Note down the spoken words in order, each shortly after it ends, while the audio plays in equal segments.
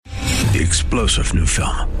The explosive new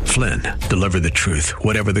film, Flynn, Deliver the Truth,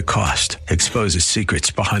 Whatever the Cost, exposes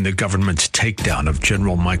secrets behind the government's takedown of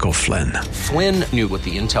General Michael Flynn. Flynn knew what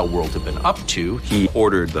the intel world had been up to. He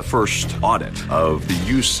ordered the first audit of the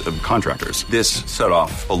use of contractors. This set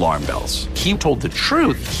off alarm bells. He told the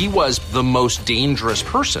truth. He was the most dangerous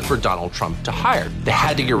person for Donald Trump to hire. They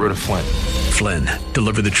had to get rid of Flynn. Flynn,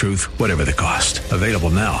 Deliver the Truth, Whatever the Cost. Available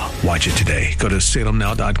now. Watch it today. Go to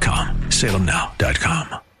salemnow.com.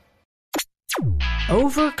 salemnow.com.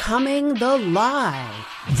 Overcoming the lie.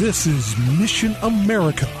 This is Mission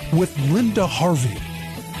America with Linda Harvey.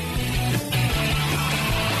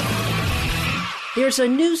 There's a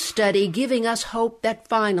new study giving us hope that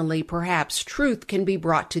finally, perhaps, truth can be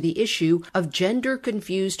brought to the issue of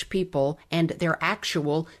gender-confused people and their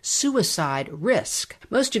actual suicide risk.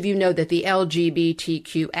 Most of you know that the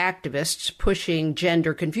LGBTQ activists pushing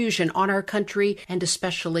gender confusion on our country, and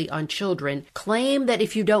especially on children, claim that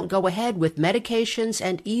if you don't go ahead with medications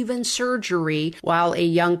and even surgery while a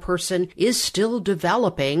young person is still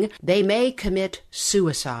developing, they may commit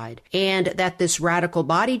suicide, and that this radical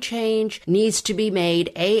body change needs to be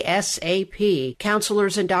made ASAP.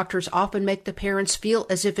 Counselors and doctors often make the parents feel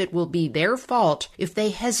as if it will be their fault if they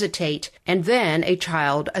hesitate and then a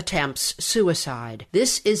child attempts suicide.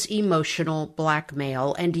 This is emotional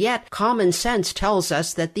blackmail, and yet common sense tells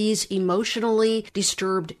us that these emotionally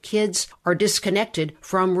disturbed kids are disconnected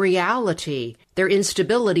from reality. Their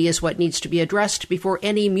instability is what needs to be addressed before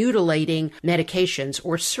any mutilating medications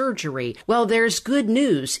or surgery. Well, there's good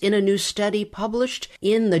news in a new study published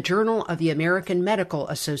in the Journal of the American Medical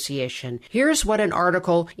Association. Here's what an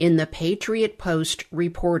article in the Patriot Post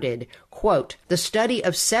reported. Quote, the study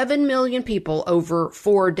of 7 million people over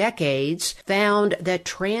 4 decades found that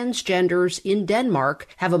transgenders in Denmark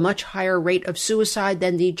have a much higher rate of suicide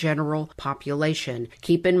than the general population.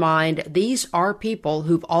 Keep in mind, these are people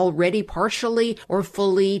who've already partially or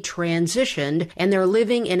fully transitioned, and they're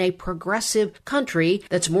living in a progressive country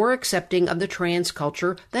that's more accepting of the trans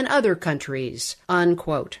culture than other countries.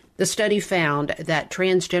 Unquote. The study found that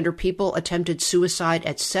transgender people attempted suicide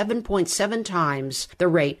at 7.7 times the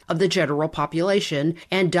rate of the general population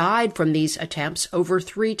and died from these attempts over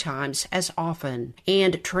 3 times as often.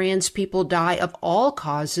 And trans people die of all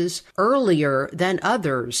causes earlier than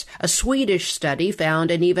others. A Swedish study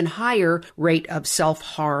found an even higher rate of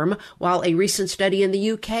self-harm, while a recent study in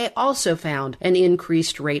the UK also found an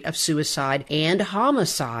increased rate of suicide and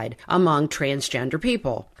homicide among transgender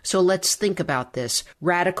people. So let's think about this.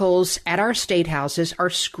 Radicals at our state houses are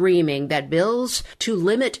screaming that bills to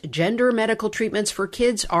limit gender medical treatments for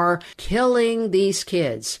kids are killing these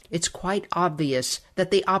kids. It's quite obvious that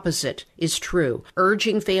the opposite is true.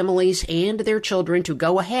 Urging families and their children to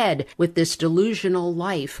go ahead with this delusional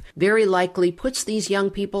life very likely puts these young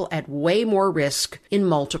people at way more risk in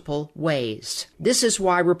multiple ways. This is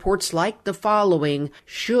why reports like the following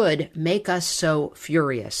should make us so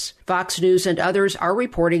furious. Fox News and others are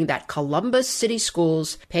reporting that Columbus City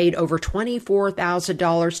Schools paid over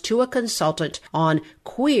 $24,000 to a consultant on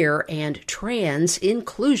queer and trans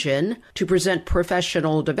inclusion to present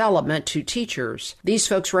professional development to teachers. These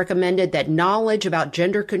folks recommended that knowledge about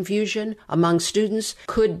gender confusion among students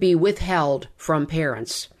could be withheld from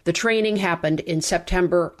parents. The training happened in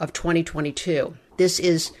September of 2022. This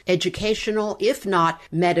is educational, if not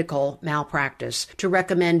medical, malpractice to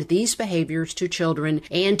recommend these behaviors to children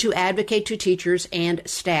and to advocate to teachers and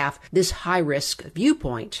staff this high-risk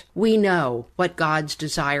viewpoint. We know what God's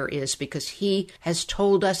desire is because He has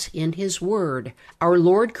told us in His Word. Our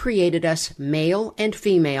Lord created us male and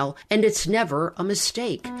female, and it's never a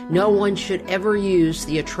mistake. No one should ever use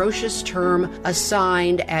the atrocious term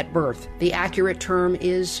assigned at birth. The accurate term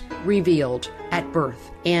is revealed at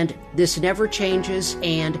birth. And this never changes,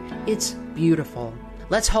 and it's beautiful.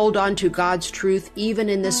 Let's hold on to God's truth even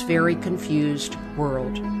in this very confused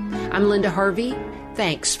world. I'm Linda Harvey.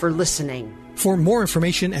 Thanks for listening. For more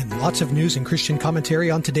information and lots of news and Christian commentary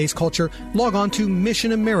on today's culture, log on to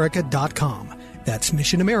missionamerica.com. That's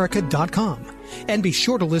missionamerica.com. And be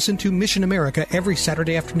sure to listen to Mission America every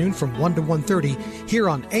Saturday afternoon from 1 to 1:30 here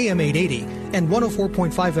on AM 880 and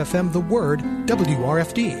 104.5 FM The Word,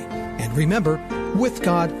 WRFD. And remember, with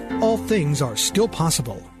God, all things are still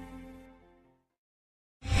possible.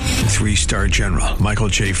 3-star General Michael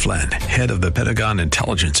J. Flynn, head of the Pentagon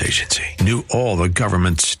Intelligence Agency, knew all the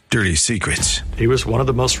government's dirty secrets. He was one of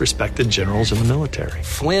the most respected generals in the military.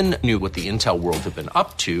 Flynn knew what the intel world had been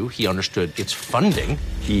up to. He understood its funding.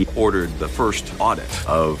 He ordered the first audit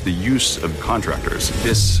of the use of contractors.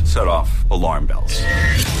 This set off alarm bells.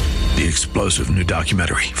 The explosive new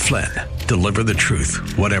documentary, Flynn, Deliver the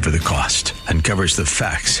Truth, Whatever the Cost, uncovers the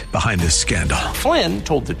facts behind this scandal. Flynn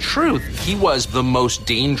told the truth. He was the most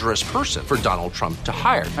dangerous person for Donald Trump to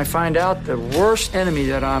hire. I find out the worst enemy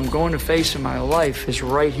that I'm going to face in my life is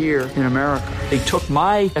right here in America. They took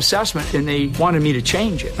my assessment and they wanted me to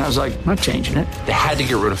change it. And I was like, I'm not changing it. They had to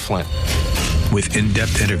get rid of Flynn. With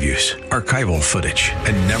in-depth interviews, archival footage,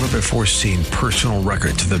 and never-before-seen personal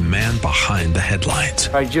records of the man behind the headlines.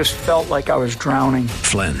 I just felt like I was drowning.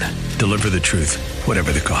 Flynn, Deliver the Truth,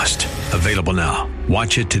 Whatever the Cost. Available now.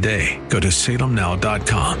 Watch it today. Go to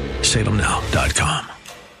salemnow.com. salemnow.com.